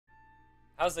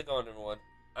How's it going, everyone?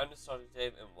 I'm Nostalgic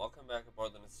Dave, and welcome back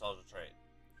aboard the Nostalgia Train.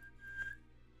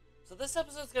 So this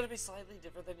episode is going to be slightly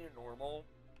different than your normal.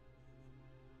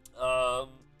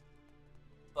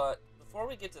 But before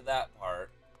we get to that part,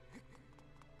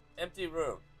 empty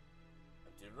room.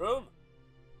 Empty room?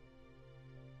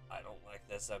 I don't like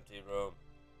this empty room.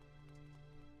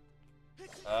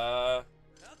 I'm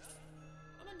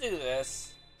gonna do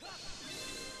this.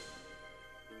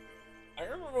 I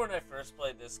remember when I first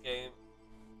played this game,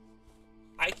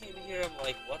 I came here and I'm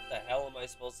like, what the hell am I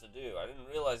supposed to do? I didn't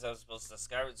realize I was supposed to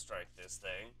Skyward strike this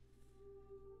thing.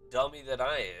 Dummy that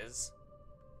I is.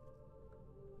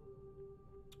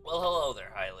 Well, hello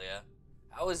there, Hylia.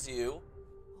 How is you?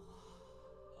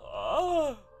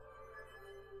 Oh.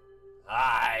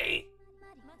 Hi.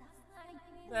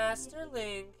 Master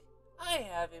Link, I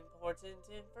have important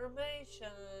information.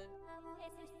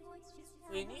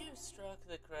 When you struck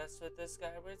the crest with the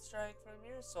Skyward strike from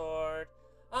your sword,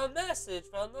 a message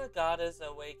from the goddess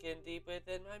awakened deep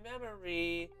within my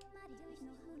memory.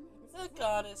 The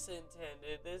goddess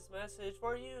intended this message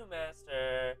for you,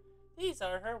 Master. These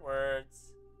are her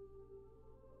words.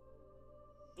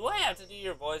 Do I have to do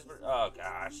your voice? Oh,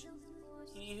 gosh.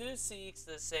 He who seeks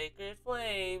the sacred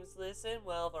flames, listen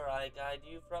well, for I guide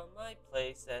you from my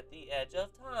place at the edge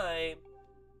of time.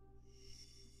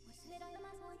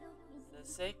 The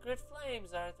sacred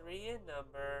flames are 3 in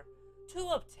number. To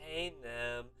obtain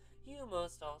them, you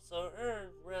must also earn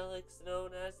relics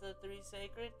known as the 3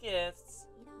 sacred gifts.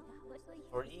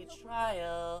 For each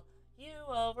trial you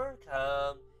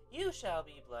overcome, you shall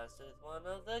be blessed with one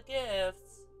of the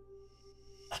gifts.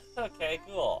 Okay,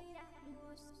 cool.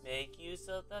 Make use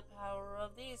of the power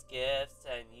of these gifts,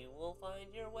 and you will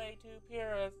find your way to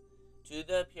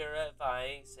the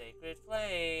purifying sacred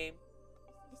flame.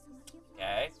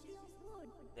 Okay.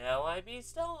 Now I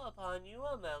bestow upon you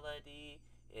a melody.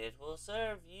 It will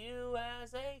serve you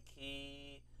as a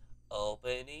key,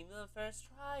 opening the first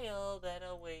trial that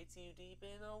awaits you deep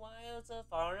in the wilds of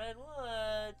foreign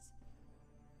woods.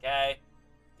 Okay,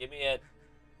 give me it.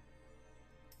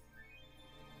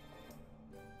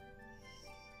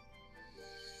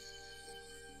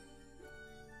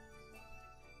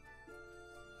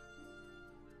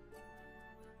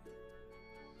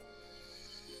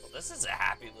 Well, this is a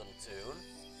happy little tune.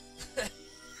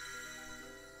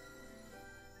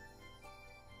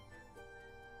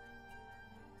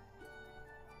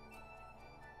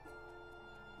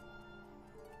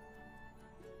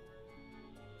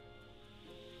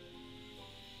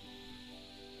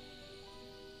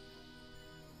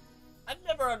 I've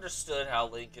never understood how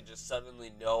Link can just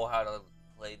suddenly know how to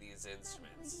play these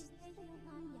instruments.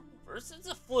 First it's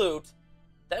a flute,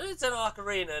 then it's an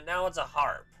ocarina, now it's a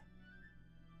harp.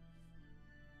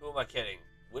 Who am I kidding?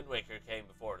 Wind Waker came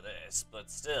before this, but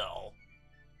still.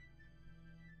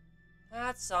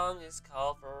 That song is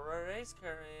called for Rory's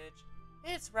courage.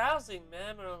 It's rousing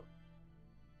melody.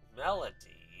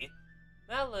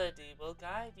 Melody will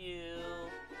guide you.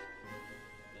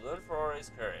 You learn for Rory's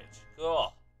courage.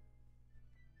 Cool.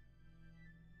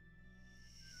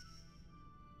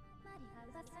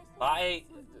 Bye.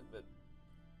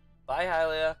 Bye,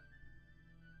 Hylia.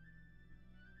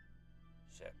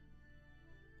 Shit.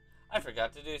 I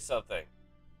forgot to do something.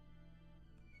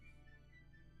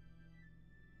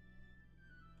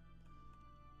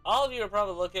 All of you are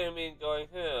probably looking at me and going,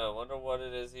 I wonder what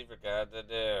it is he forgot to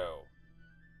do.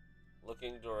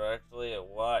 Looking directly at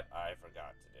what I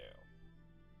forgot to do.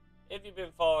 If you've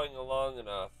been following along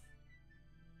enough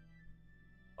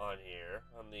on here,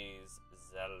 on these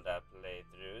Zelda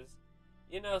playthroughs,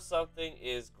 you know something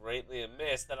is greatly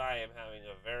amiss that I am having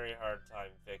a very hard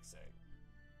time fixing.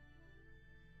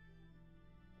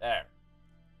 There.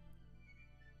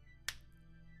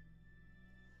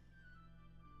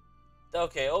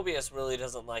 Okay, OBS really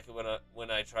doesn't like it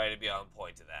when I try to be on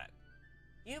point to that.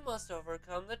 You must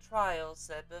overcome the trials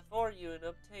set before you and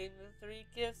obtain the 3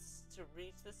 gifts to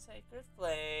reach the sacred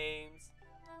flames.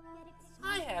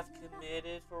 I have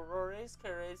committed for Rory's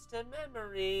courage to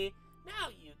memory. Now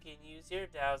you can use your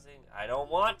dowsing. I don't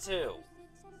want to.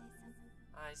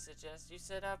 I suggest you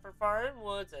set out for foreign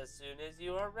woods as soon as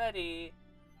you are ready.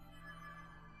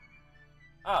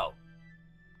 Oh.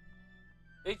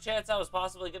 Big chance I was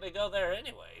possibly gonna go there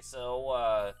anyway,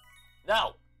 so,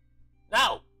 no!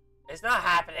 No! It's not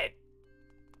happening!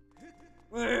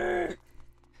 I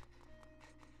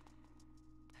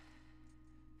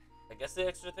guess the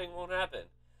extra thing won't happen.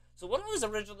 So what I was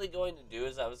originally going to do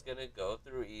is I was gonna go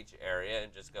through each area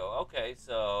and just go, okay,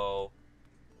 so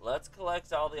let's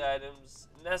collect all the items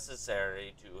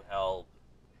necessary to help,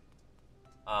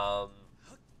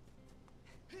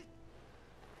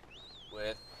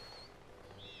 with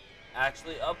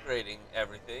actually upgrading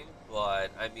everything,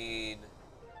 but I mean,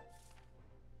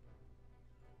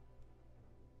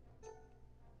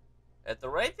 at the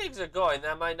rate things are going,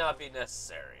 that might not be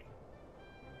necessary.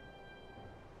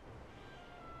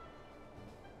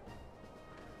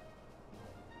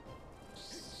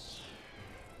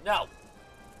 No!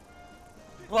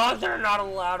 Bugs are not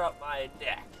allowed up my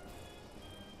neck.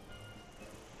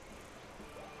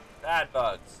 Bad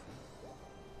bugs.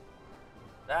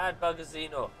 Bad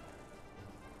Bugazino.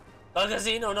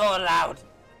 Bugazino no allowed.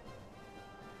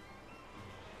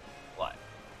 What?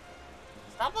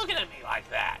 Stop looking at me like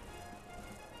that.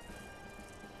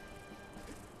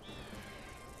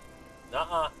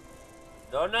 Nuh-uh.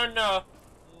 No, no, no.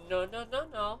 No, no, no,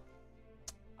 no.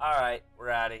 Alright, we're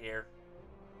out of here.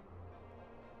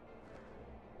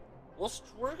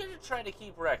 We're gonna try to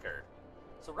keep record.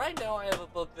 So right now I have a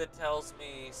book that tells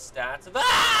me stats of—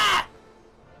 Ah!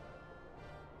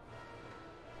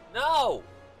 No!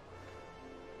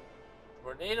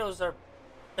 Tornadoes are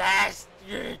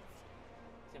bastards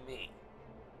to me.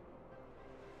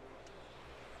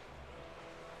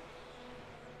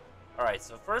 Alright,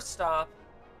 so first stop,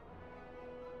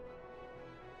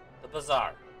 the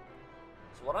bazaar.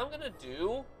 So what I'm gonna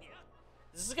do,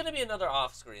 this is gonna be another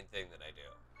off-screen thing that I do.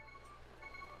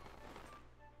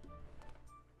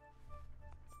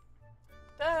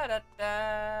 Da da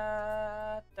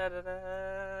da da da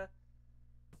da.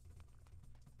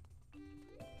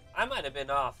 I might have been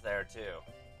off there too.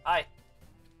 Hi.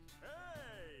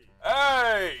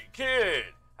 Hey, kid.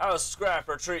 How's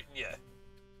Scrapper treating you?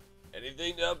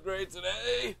 Anything to upgrade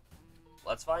today?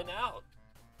 Let's find out.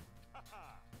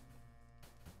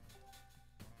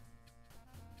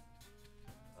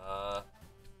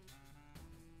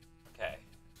 Okay.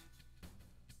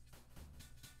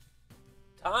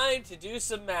 Time to do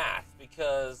some math,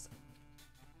 because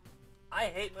I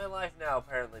hate my life now,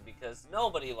 apparently, because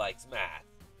nobody likes math.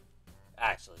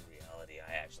 Actually, in reality,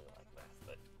 I actually like math,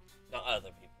 but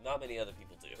not many other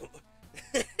people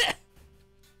do.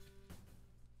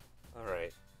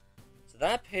 Alright. So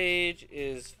that page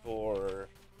is for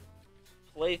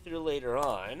playthrough later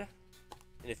on,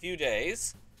 in a few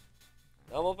days.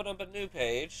 Now I'm opening up a new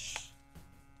page.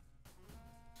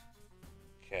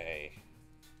 Okay.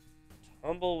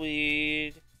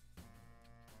 Tumbleweed.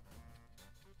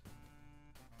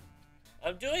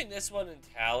 I'm doing this one in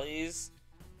tallies.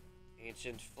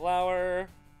 Ancient flower.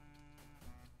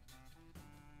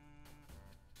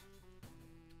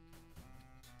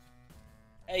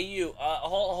 Hey, you,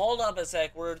 hold up a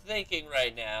sec. We're thinking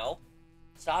right now.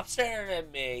 Stop staring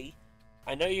at me.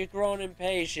 I know you're growing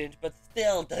impatient, but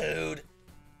still, dude.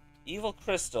 Evil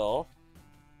crystal.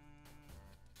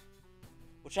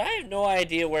 Which I have no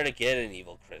idea where to get an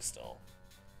evil crystal.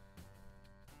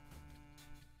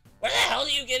 Where the hell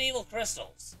do you get evil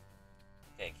crystals?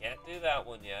 Okay, can't do that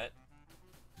one yet.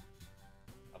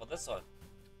 How about this one?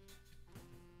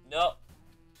 Nope.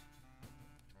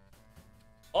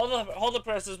 Hold the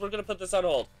presses. We're gonna put this on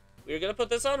hold. We're gonna put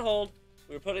this on hold.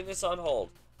 We're putting this on hold.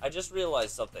 I just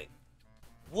realized something.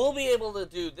 We'll be able to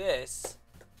do this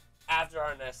after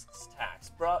our next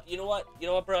tax. Bruh, you know what? You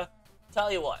know what, bruh?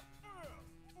 Tell you what.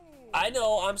 I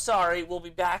know, I'm sorry. We'll be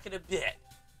back in a bit.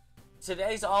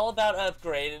 Today's all about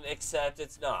upgrading, except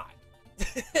it's not.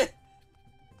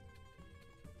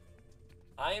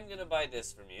 I am gonna buy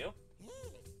this from you.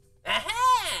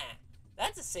 Aha!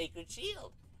 That's a sacred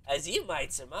shield. As you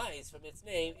might surmise from its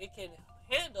name, it can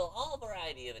handle all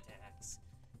variety of attacks.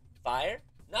 Fire,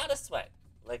 not a sweat.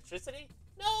 Electricity,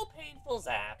 no painful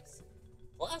zaps.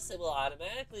 Plus, it will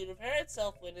automatically repair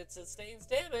itself when it sustains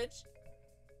damage.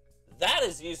 That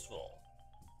is useful.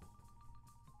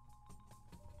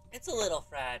 It's a little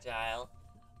fragile,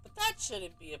 but that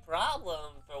shouldn't be a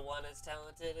problem for one as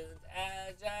talented and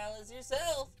agile as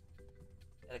yourself.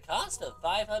 At a cost of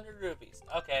 500 rupees.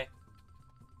 Okay.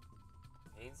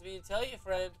 Pains me to tell you,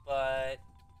 friend, but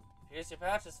here's your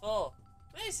pouch is full.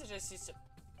 May I suggest you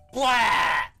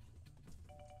Blah!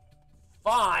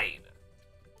 Fine.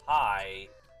 Hi.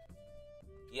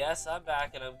 Yes, I'm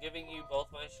back, and I'm giving you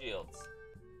both my shields.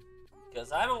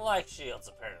 Because I don't like shields,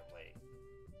 apparently.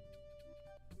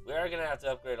 We are going to have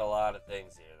to upgrade a lot of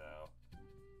things here, though.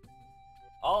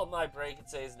 All of my brain can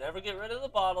say is never get rid of the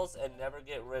bottles and never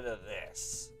get rid of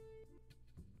this.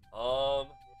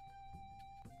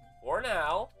 For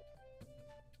now,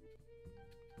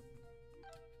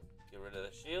 get rid of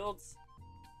the shields.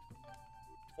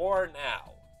 For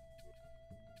now.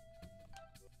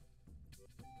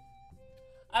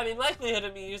 I mean, likelihood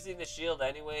of me using the shield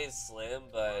anyway is slim,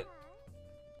 but...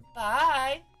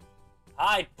 Bye!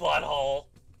 Hi, butthole!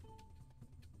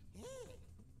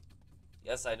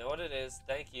 Yes, I know what it is.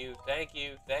 Thank you, thank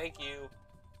you, thank you.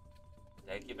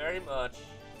 Thank you very much.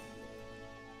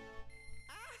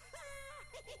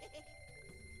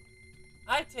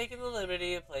 I've taken the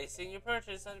liberty of placing your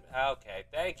purchase on... Okay,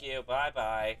 thank you.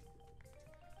 Bye-bye.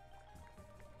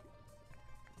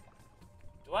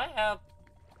 Do I have...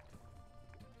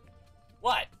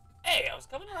 What? Hey, I was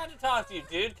coming around to talk to you,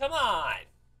 dude. Come on.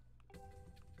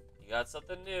 You got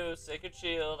something new. Sacred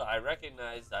Shield. I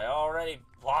recognized. I already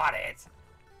bought it.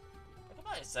 I can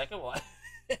buy a second one.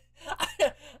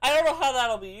 I don't know how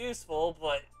that'll be useful,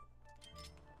 but...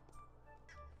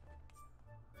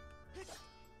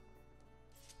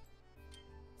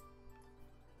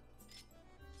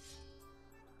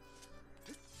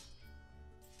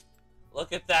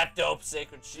 Look at that dope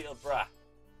Sacred Shield, bruh.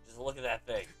 Just look at that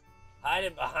thing.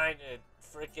 Hiding behind a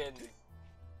freaking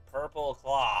purple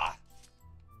claw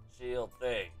shield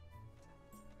thing.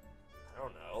 I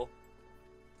don't know.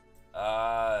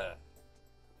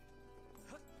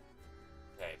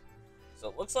 Okay. So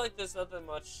it looks like there's nothing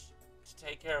much to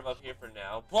take care of up here for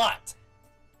now, but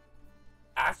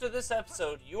after this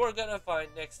episode, you are gonna find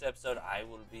next episode I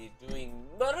will be doing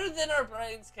better than our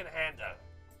brains can handle.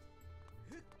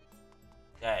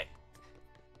 Okay.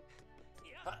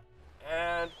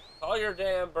 And call your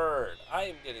damn bird. I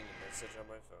am getting a message on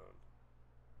my phone.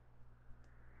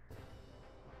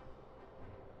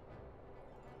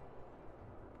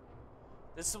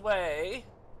 This way.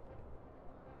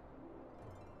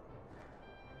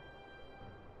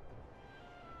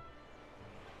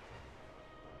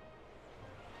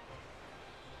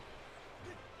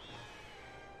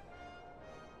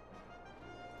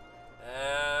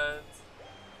 And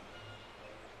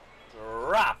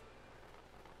drop.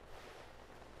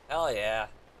 Hell yeah.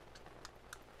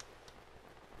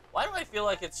 Why do I feel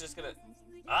like it's just gonna...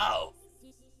 Oh.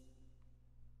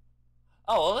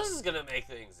 Oh, well, this is gonna make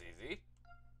things easy.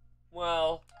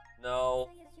 Well, no.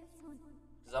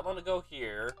 Because I'm gonna go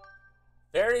here.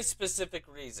 Very specific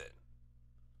reason.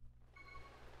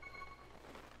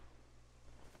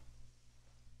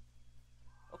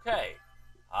 Okay.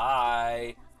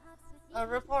 Hi. A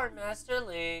report, Master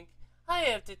Link. I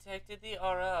have detected the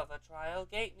aura of a trial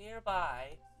gate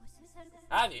nearby.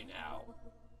 Have you now?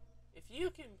 If you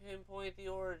can pinpoint the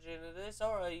origin of this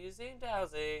aura using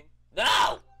dowsing...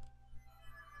 No!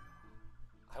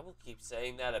 I will keep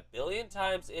saying that 1 billion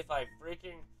times if I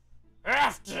freaking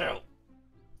have to!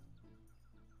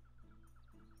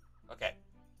 Okay.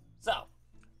 So.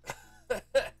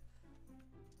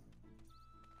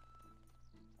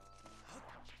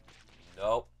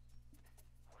 Nope.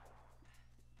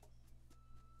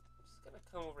 I'm just gonna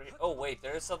come over here. Oh, wait,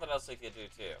 there is something else we could do,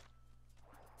 too.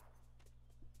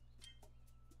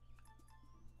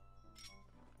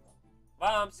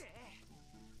 Bombs!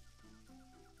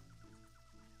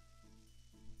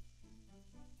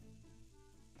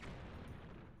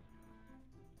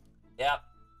 Yep.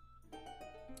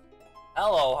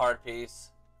 Hello, heart piece.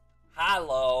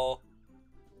 Hello.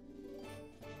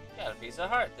 Got a piece of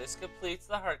heart. This completes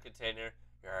the heart container.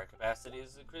 Your heart capacity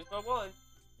is increased by 1.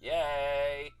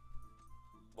 Yay!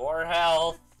 More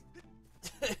health.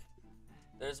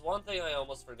 There's one thing I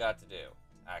almost forgot to do,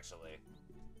 actually.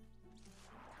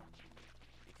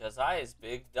 Because I is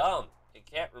big dumb and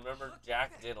can't remember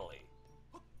Jack Diddley.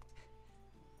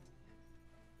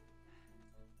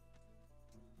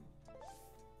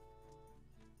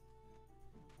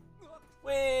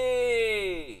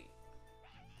 Whee!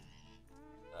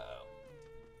 Uh-oh.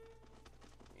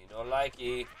 Me no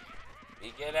likey.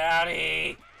 Me get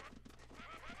outie!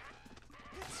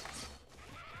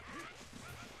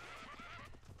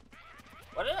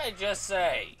 What did I just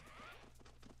say?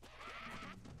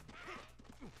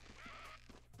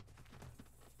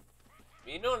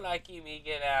 Me no likey, me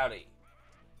get outie.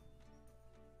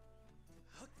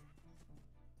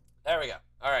 There we go.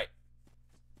 Alright.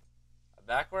 I'm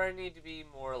back where I need to be,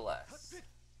 more or less. In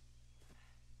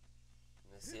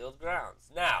the sealed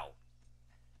grounds. Now.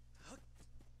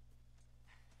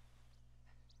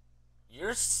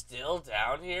 You're still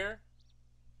down here?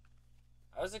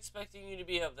 I was expecting you to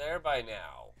be up there by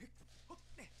now.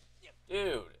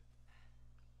 Dude.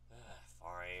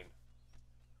 Fine.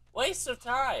 Waste of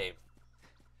time.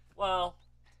 Well.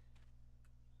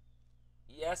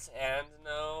 Yes and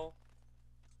no.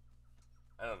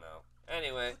 I don't know.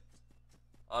 Anyway.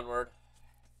 Onward.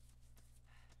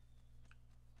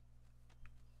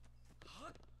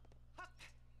 I'm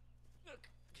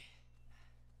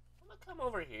gonna come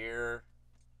over here.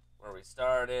 Where we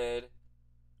started.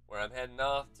 Where I'm heading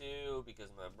off to because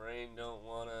my brain don't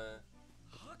wanna.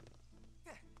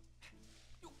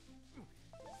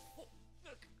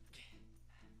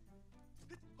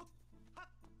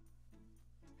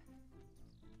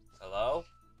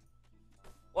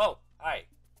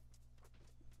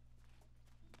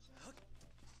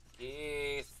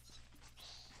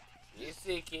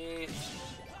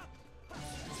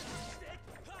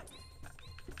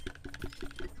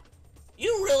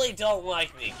 really don't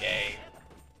like me, game.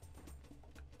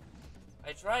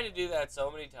 I try to do that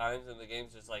so many times and the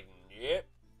game's just like, yep.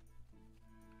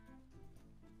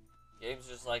 Game's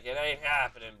just like, it ain't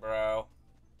happening, bro.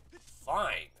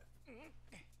 Fine.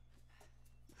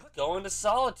 Go into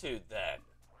solitude then.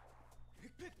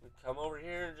 Come over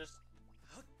here and just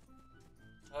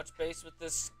touch base with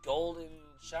this golden,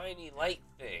 shiny light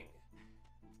thing.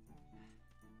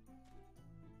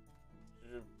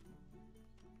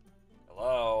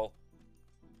 Hello?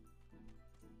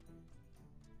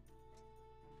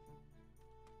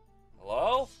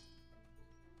 Hello?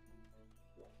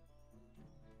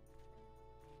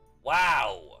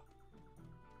 Wow!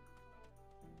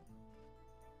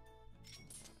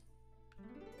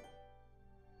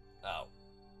 Oh.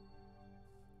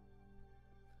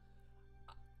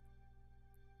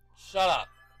 Shut up.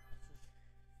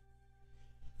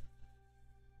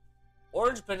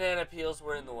 Orange banana peels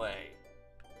were in the way.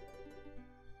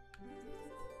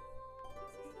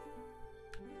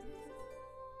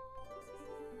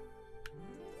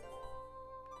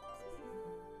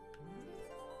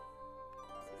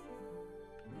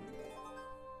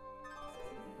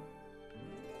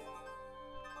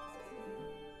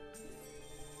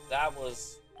 That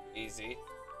was easy.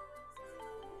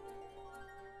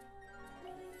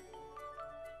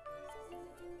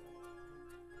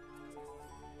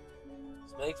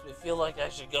 This makes me feel like I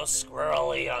should go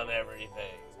squirrely on everything.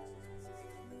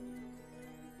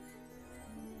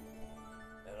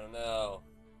 I don't know.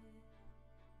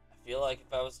 I feel like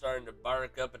if I was starting to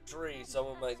bark up a tree,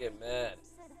 someone might get mad.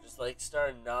 Just like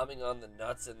start nomming on the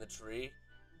nuts in the tree.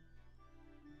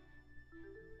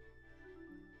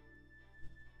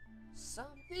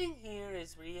 Something here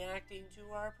is reacting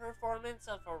to our performance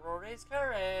of Aurore's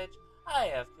courage. I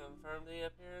have confirmed the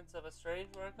appearance of a strange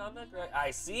mark on the ground.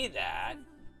 I see that.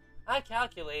 I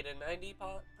calculate a 90%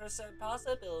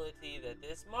 possibility that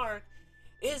this mark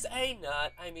is a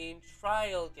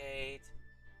trial gate.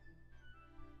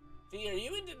 V, are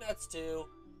you into nuts too?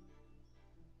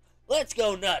 Let's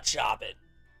go nut shopping.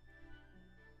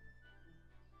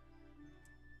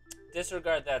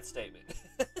 Disregard that statement.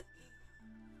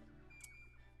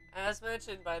 As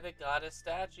mentioned by the goddess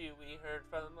statue we heard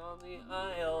from on the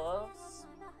Isle of...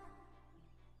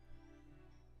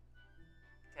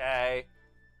 Okay.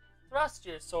 Thrust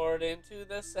your sword into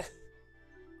the...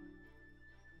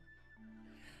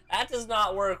 That does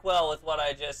not work well with what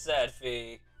I just said,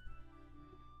 Fee.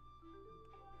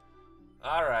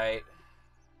 Alright.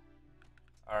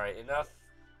 Alright, enough.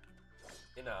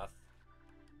 Enough.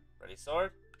 Ready,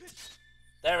 sword?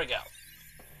 There we go.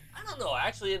 I don't know,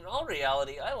 actually, in all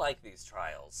reality, I like these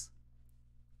trials.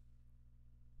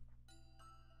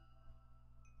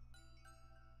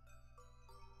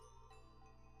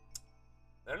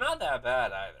 They're not that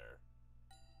bad, either.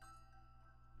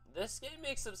 This game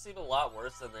makes them seem a lot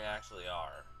worse than they actually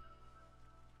are.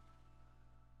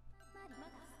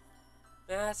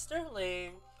 Master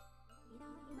Link,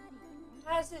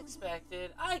 as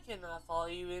expected, I cannot follow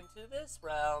you into this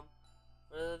realm.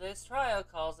 For this trial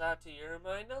calls out to your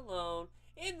mind alone.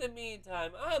 In the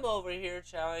meantime, I'm over here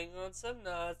chowing on some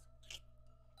nuts.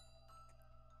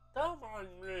 Don't mind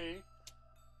me.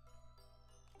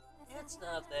 It's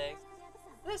nothing.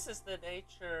 This is the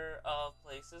nature of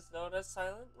places known as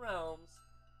silent realms.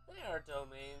 They are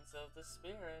domains of the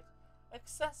spirit,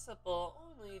 accessible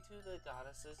only to the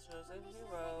goddess's chosen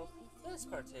hero. This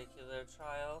particular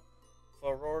trial,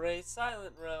 for Aurore's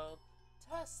silent realm,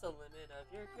 test the limit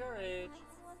of your courage.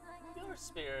 Your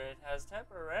spirit has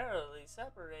temporarily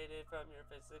separated from your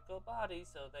physical body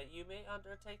so that you may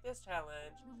undertake this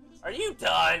challenge. Are you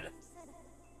done?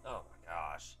 Oh my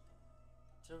gosh.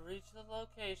 To reach the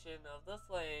location of the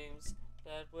flames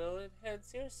that will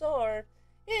enhance your sword,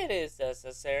 it is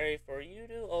necessary for you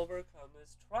to overcome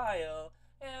this trial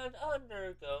and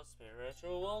undergo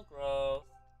spiritual growth.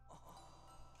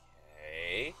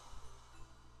 Okay.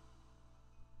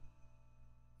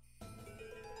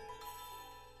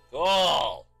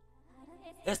 Cool!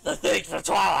 It's the thing for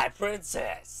Twilight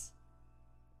Princess!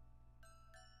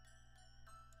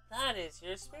 That is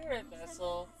your spirit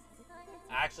vessel.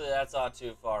 Actually, that's not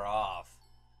too far off.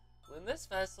 When this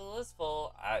vessel is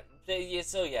full,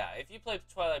 so yeah, if you play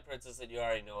Twilight Princess, then you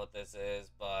already know what this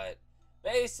is, but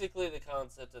basically the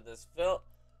concept of this,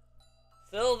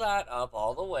 fill that up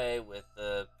all the way with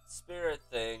the spirit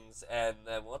things, and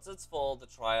then once it's full, the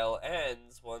trial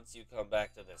ends once you come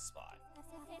back to this spot.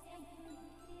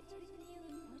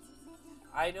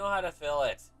 I know how to fill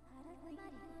it.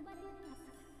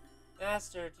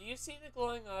 Master, do you see the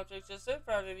glowing object just in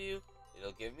front of you?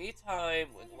 It'll give me time.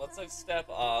 Once I step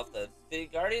off, the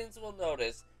Guardians will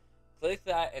notice. click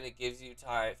that, and it gives you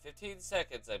time, 15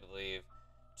 seconds, I believe,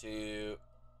 to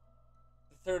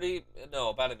 30, no,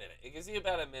 about a minute. It gives you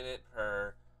about a minute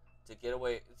to get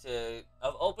away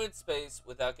of open space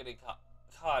without getting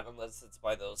caught unless it's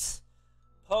by those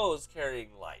pose carrying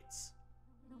lights.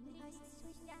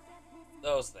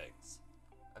 Those things.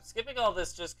 I'm skipping all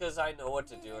this just because I know what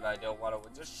to do and I don't want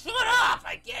to just shut up!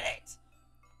 I get it!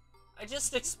 I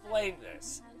just explained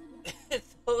this.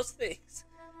 If those things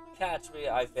catch me,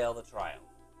 I fail the trial.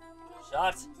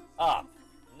 Shut up.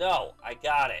 No, I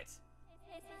got it.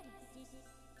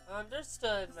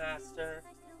 Understood, Master.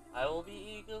 I will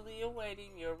be eagerly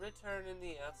awaiting your return in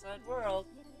the outside world.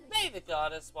 May the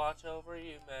goddess watch over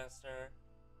you, Master.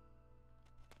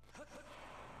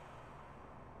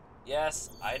 Yes,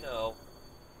 I know.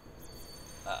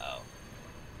 Uh-oh.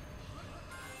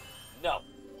 No.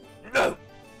 No!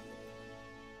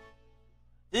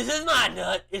 This is my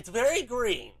nut. It's very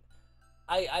green.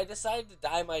 I decided to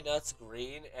dye my nuts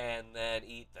green and then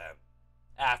eat them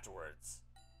afterwards.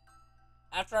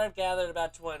 After I've gathered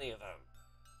about 20 of them.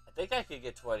 I think I could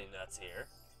get 20 nuts here.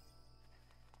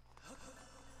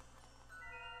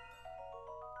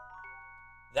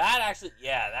 That actually,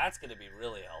 yeah, that's going to be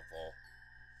really helpful.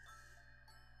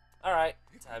 Alright,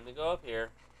 time to go up here.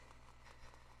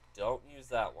 Don't use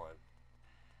that one.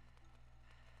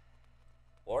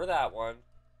 Or that one.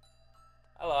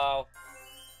 Hello.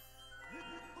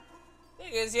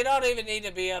 Thing is, you don't even need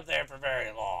to be up there for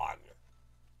very long.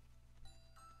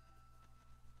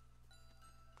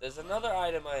 There's another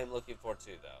item I am looking for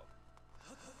too, though.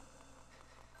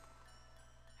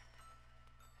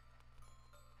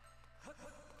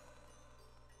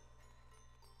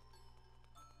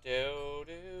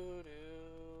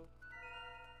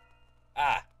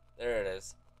 Ah, there it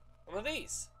is. One of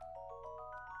these.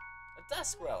 A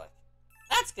dusk relic.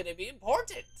 That's gonna be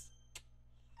important.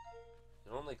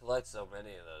 You can only collect so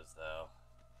many of those, though.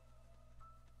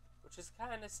 Which is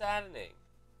kind of saddening.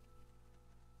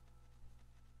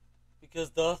 Because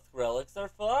dusk relics are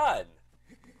fun.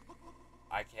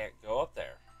 I can't go up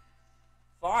there.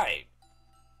 Fine.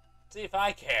 See if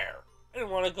I care. I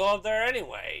didn't want to go up there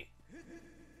anyway.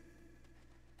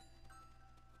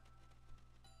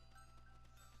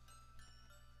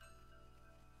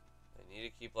 I need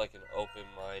to keep like an open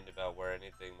mind about where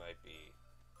anything might be.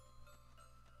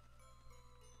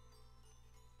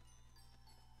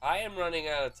 I am running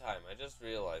out of time. I just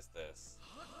realized this.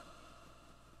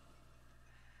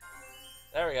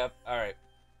 There we go. Alright.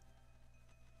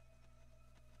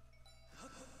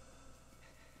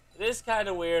 It is kind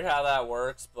of weird how that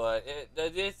works, but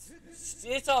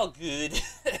it's all good.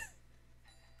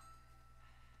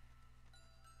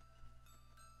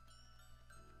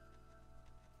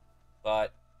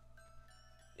 But,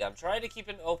 yeah, I'm trying to keep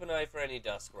an open eye for any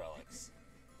dusk relics.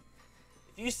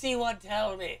 If you see one,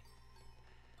 tell me.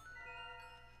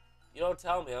 You don't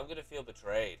tell me, I'm gonna feel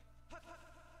betrayed.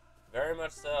 Very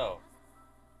much so.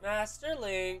 Master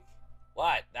Link.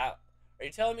 What? That? Are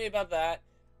you telling me about that?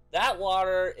 That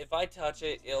water, if I touch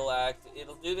it,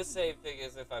 it'll do the same thing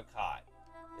as if I'm caught.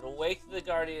 It'll wake the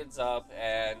guardians up,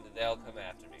 and they'll come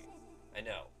after me. I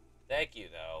know. Thank you,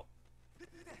 though.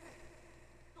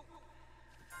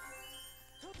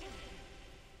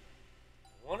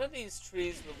 One of these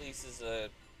trees releases a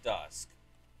dusk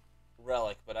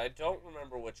relic, but I don't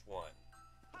remember which one.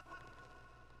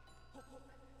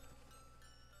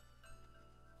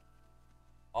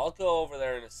 I'll go over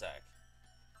there in a sec.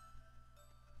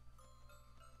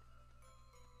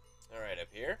 Alright, up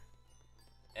here.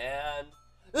 And...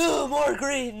 ooh, more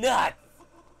green nut!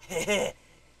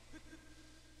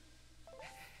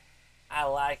 I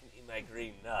like my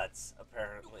green nuts,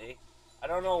 apparently. I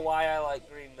don't know why I like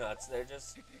green nuts. They're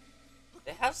just...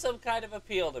 they have some kind of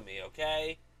appeal to me,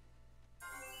 okay?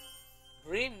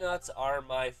 Green nuts are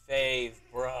my fave,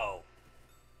 bro.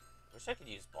 Wish I could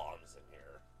use bombs in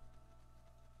here.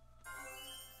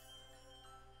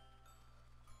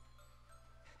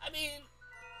 I mean...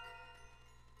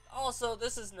 also,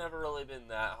 this has never really been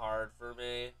that hard for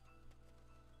me. I'm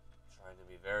trying to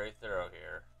be very thorough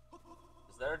here.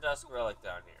 Is there a dusk relic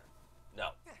down here?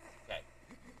 No. Okay.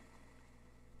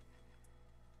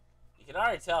 You can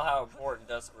already tell how important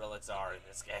dusk relics are in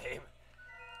this game.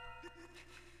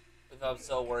 If I'm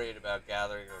so worried about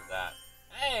gathering of that.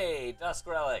 Hey, dusk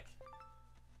relic.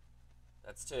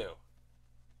 That's 2. I'm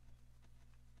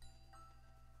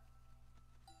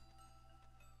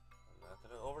not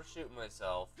gonna overshoot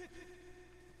myself.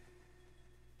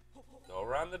 Go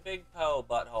around the big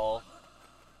butthole.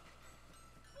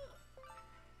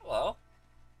 Hello.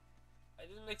 I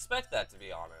didn't expect that, to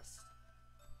be honest.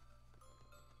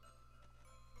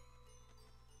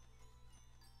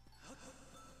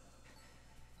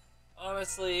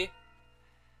 honestly...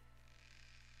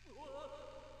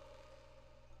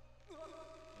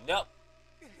 Nope.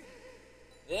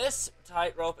 This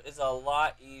tightrope is a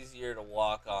lot easier to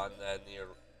walk on than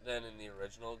in the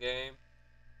original game.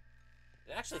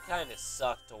 It actually kind of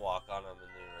sucked to walk on them in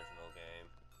the original game.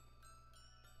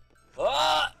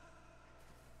 Ah!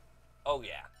 Oh,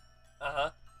 yeah. Uh-huh.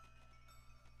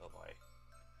 Oh, boy.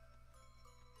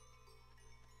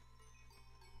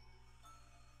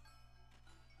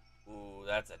 Ooh,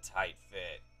 that's a tight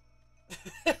fit.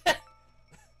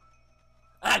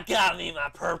 I got me my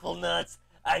purple nuts.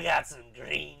 I got some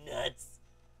green nuts.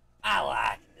 I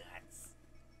like nuts.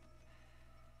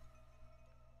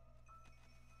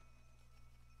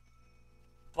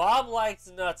 Bob likes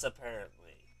nuts, apparently.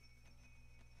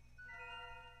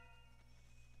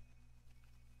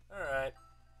 Alright.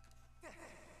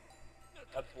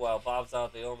 Well, Bob's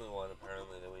not the only one,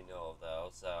 apparently, that we know of, though,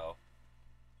 so...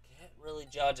 Can't really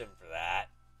judge him for that.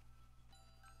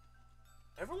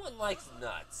 Everyone likes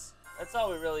nuts. That's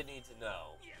all we really need to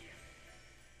know.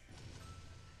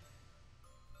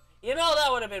 You know,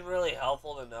 that would have been really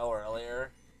helpful to know earlier.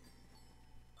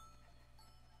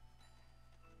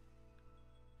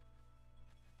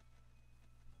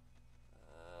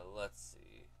 Let's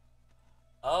see.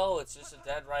 Oh, it's just a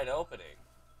dead right opening.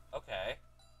 Okay.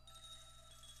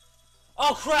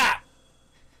 Oh, crap!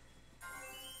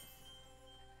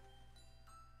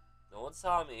 No one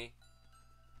saw me.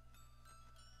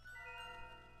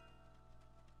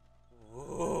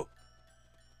 Ooh.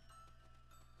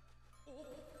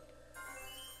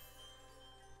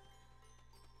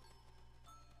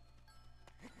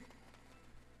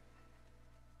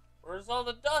 Where's all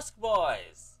the Dusk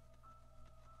Boys?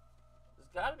 There's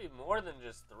gotta be more than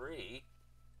just 3.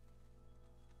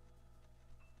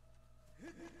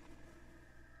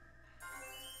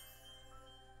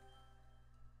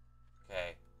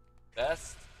 Okay.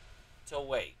 Best to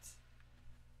wait.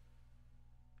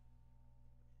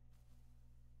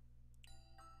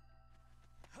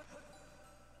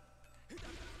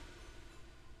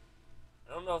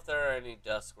 I don't know if there are any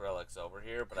Dusk Relics over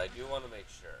here, but I do want to make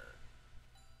sure.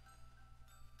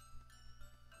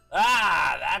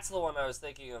 Ah! That's the one I was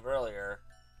thinking of earlier.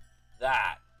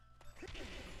 That.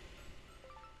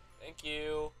 Thank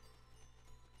you.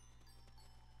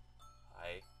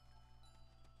 Hi.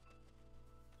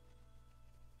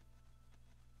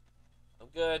 I'm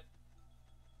good.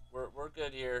 We're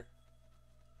good here.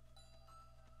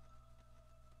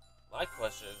 My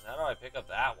question is, how do I pick up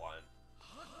that one?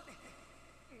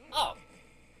 Oh.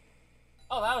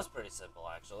 Oh, that was pretty simple,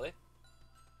 actually.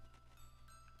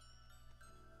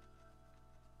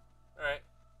 Alright.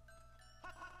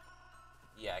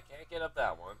 Yeah, I can't get up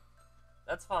that one.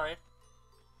 That's fine.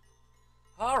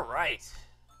 Alright.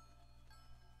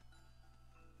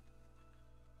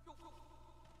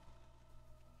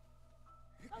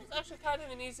 That was actually kind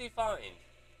of an easy find.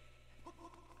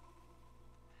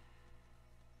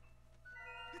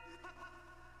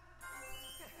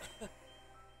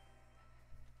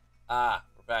 Ah,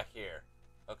 we're back here.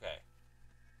 Okay.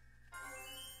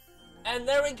 And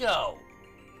there we go!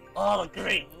 All the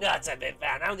green nuts have been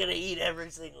found. I'm gonna eat every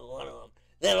single one of them.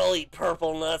 Then I'll eat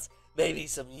purple nuts, maybe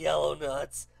some yellow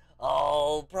nuts.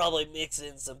 I'll probably mix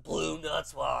in some blue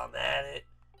nuts while I'm at it.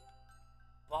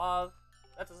 Bob,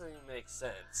 that doesn't even make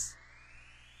sense.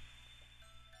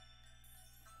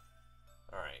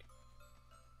 Alright.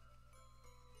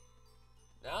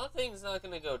 Now the thing's not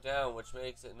gonna go down, which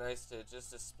makes it nice to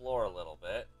just explore a little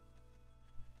bit.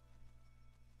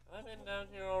 Have I been down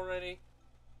here already?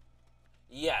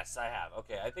 Yes, I have.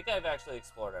 Okay, I think I've actually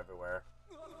explored everywhere.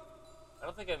 I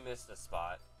don't think I missed a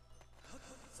spot.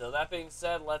 So that being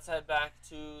said, let's head back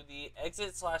to the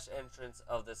exit/entrance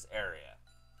of this area.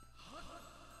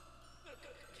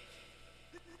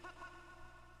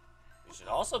 We should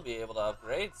also be able to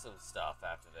upgrade some stuff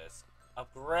after this.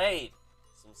 Upgrade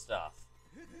some stuff.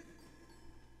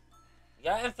 You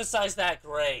gotta emphasize that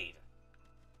grade.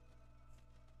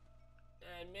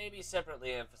 And maybe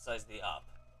separately emphasize the up.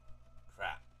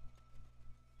 Crap.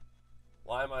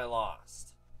 Why am I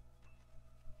lost?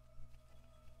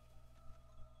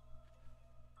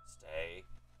 Stay.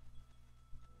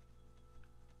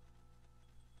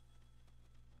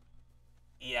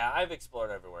 Yeah, I've explored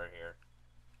everywhere here.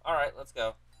 Alright, let's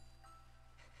go.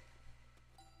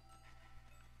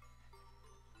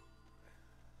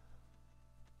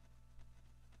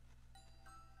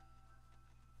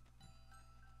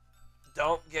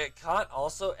 Don't get caught.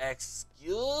 Also,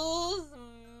 excuse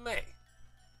me.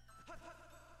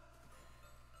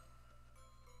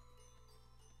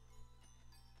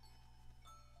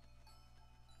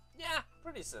 Yeah,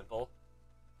 pretty simple.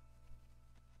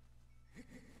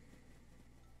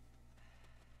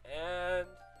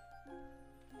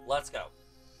 let's go.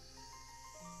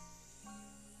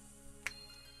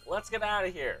 Let's get out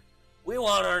of here. We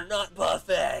want our nut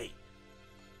buffet.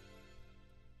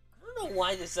 I don't know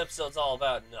why this episode's all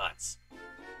about nuts.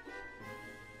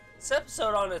 This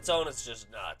episode on its own is just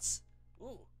nuts.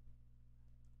 Ooh.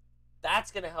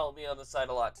 That's going to help me on the side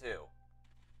a lot, too.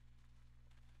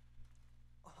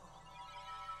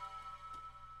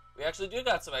 We actually do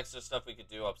got some extra stuff we could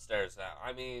do upstairs now.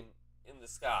 I mean, in the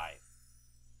sky.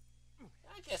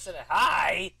 I guess it.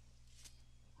 Hi!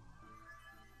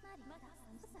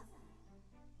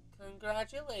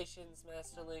 Congratulations,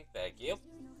 Master Link. Thank you.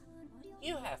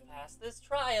 You have passed this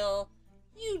trial.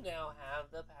 You now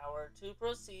have the power to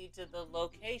proceed to the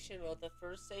location of the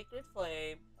first sacred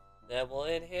flame that will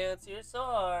enhance your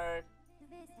sword.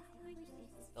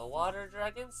 The water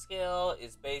dragon skill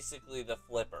is basically the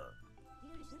flipper.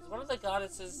 It's one of the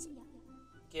goddess's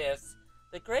gifts.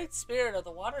 The great spirit of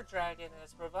the water dragon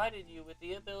has provided you with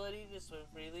the ability to swim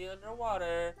freely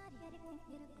underwater.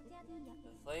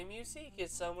 The flame you seek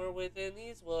is somewhere within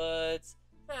these woods.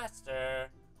 Master,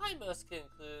 I must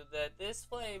conclude that this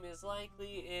flame is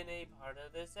likely in a part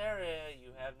of this area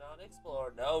you have not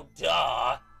explored. No,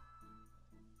 duh!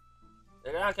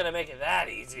 They're not gonna make it that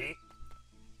easy.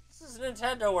 This is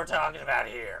Nintendo we're talking about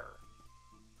here.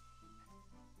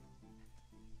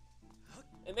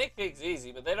 They make things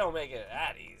easy, but they don't make it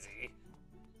that easy.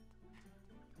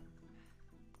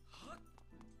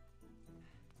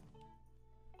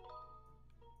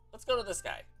 Let's go to this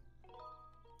guy.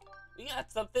 We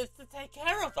got something to take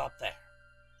care of up there.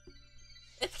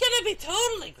 It's gonna be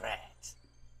totally great.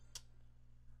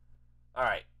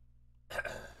 Alright.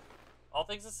 All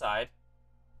things aside.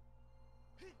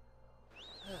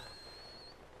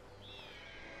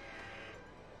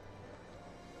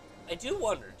 I do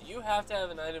wonder, do you have to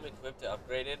have an item equipped to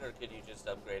upgrade it, or could you just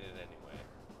upgrade it anyway?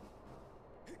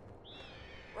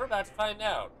 We're about to find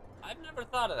out. I've never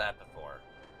thought of that before.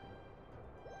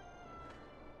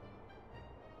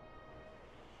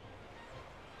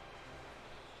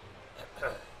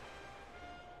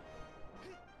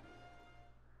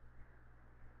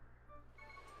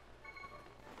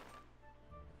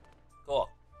 Cool.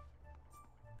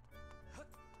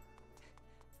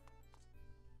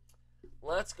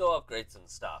 Let's go upgrade some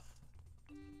stuff.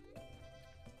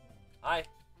 Hi.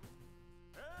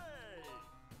 Hey.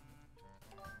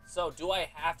 So, do I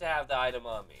have to have the item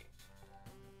on me?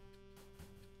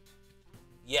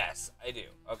 Yes, I do.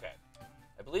 Okay.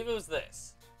 I believe it was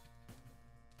this.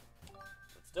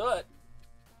 Let's do it.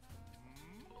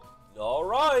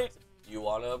 Alright. You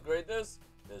want to upgrade this?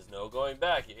 There's no going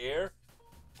back, you hear?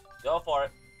 Go for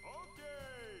it.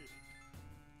 Okay.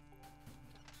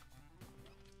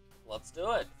 Let's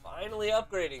do it. Finally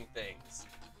upgrading things.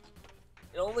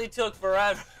 It only took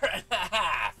forever and a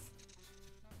half.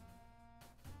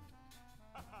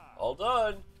 All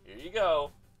done. Here you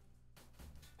go.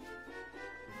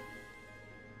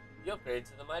 You upgrade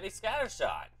to the mighty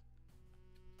Scattershot.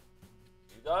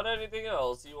 If you got anything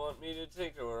else you want me to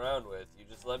tinker around with, you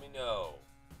just let me know.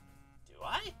 Do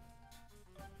I?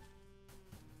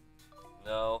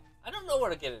 No. I don't know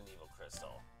where to get an evil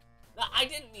crystal. No, I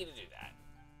didn't need to do that.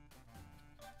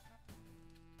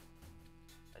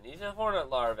 I need a hornet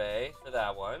larvae for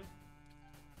that one.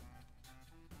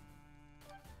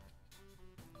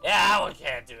 Yeah, that one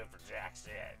can't do it for jack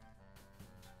shit.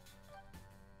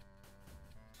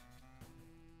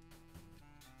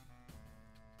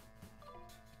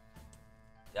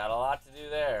 Got a lot to do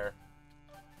there.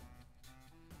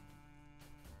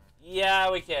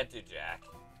 Yeah, we can't do jack.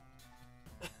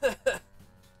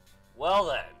 Well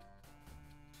then.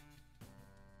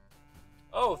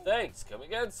 Oh, thanks. Come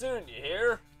again soon, you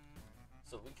hear?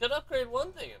 So we could upgrade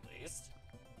one thing at least.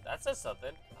 That says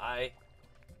something. Didn't I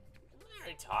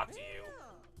already talk to you?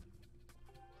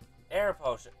 Air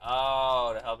potion.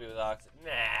 Oh, to help you with oxygen.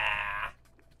 Nah.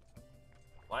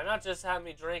 Why not just have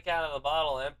me drink out of the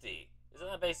bottle empty? Isn't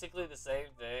that basically the same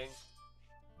thing?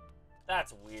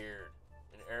 That's weird.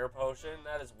 An air potion?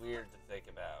 That is weird to think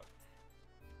about.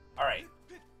 Alright.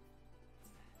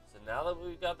 So now that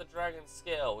we've got the dragon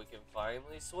scale, we can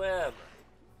finally swim.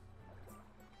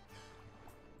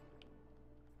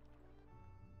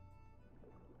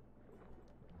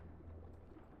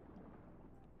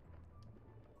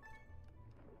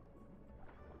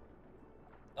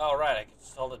 Oh, right, I can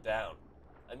just hold it down.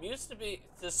 I'm used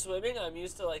to swimming, I'm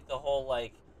used to, like, the whole,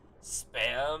 like,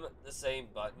 spam the same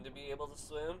button to be able to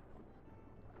swim.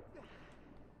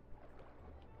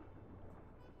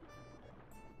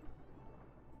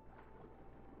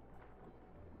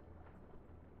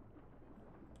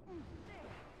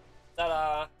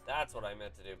 Ta-da! That's what I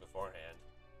meant to do beforehand.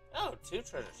 Oh, 2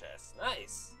 treasure chests.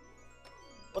 Nice.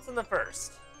 What's in the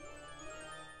first?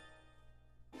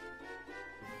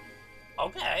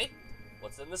 Okay.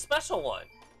 What's in the special one?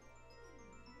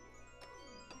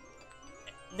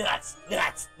 Nuts!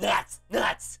 Nuts! Nuts!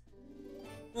 Nuts!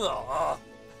 Aww.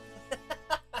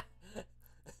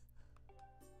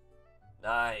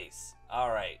 Nice.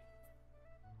 Alright.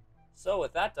 So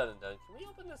with that done and done, can we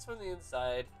open this from the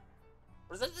inside?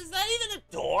 Or is that even a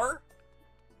door?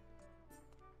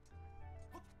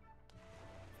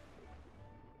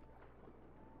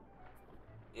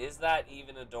 Is that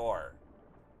even a door?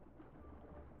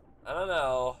 I don't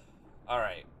know.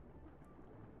 Alright.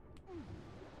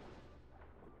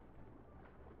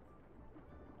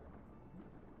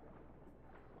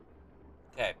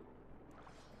 Okay.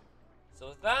 So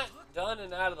with that done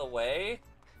and out of the way,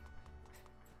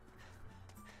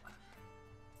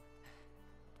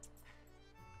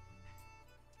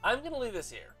 I'm going to leave this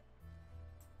here.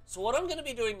 So what I'm going to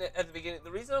be doing at the beginning,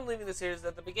 the reason I'm leaving this here is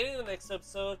at the beginning of the next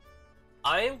episode,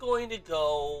 I am going to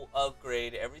go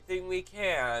upgrade everything we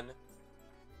can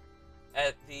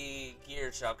at the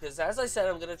gear shop. Because as I said,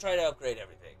 I'm going to try to upgrade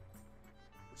everything.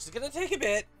 Which is going to take a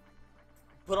bit,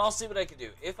 but I'll see what I can do.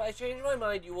 If I change my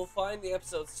mind, you will find the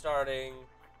episode starting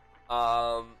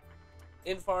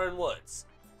in Foreign Woods.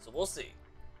 So we'll see.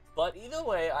 But either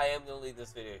way, I am going to leave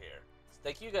this video here. So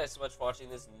thank you guys so much for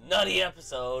watching this nutty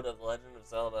episode of The Legend of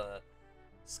Zelda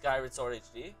Skyward Sword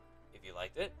HD. If you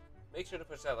liked it, make sure to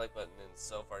push that like button, and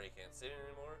so far you can't see it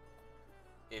anymore.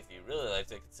 If you really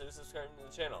liked it, consider subscribing to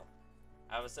the channel.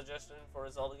 Have a suggestion for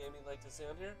a Zelda game you'd like to see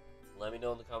on here? Let me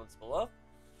know in the comments below.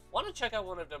 Want to check out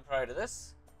one I've done prior to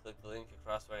this? Click the link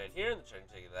across right here and the train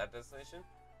can take you to that destination.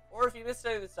 Or if you missed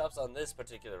any of the stops on this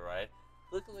particular ride,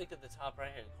 click the link at the top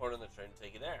right hand corner and the train will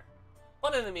take you there.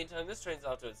 But in the meantime, this train's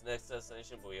off to its next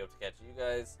destination, but we hope to catch you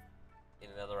guys in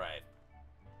another ride.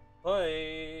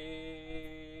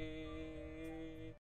 Bye!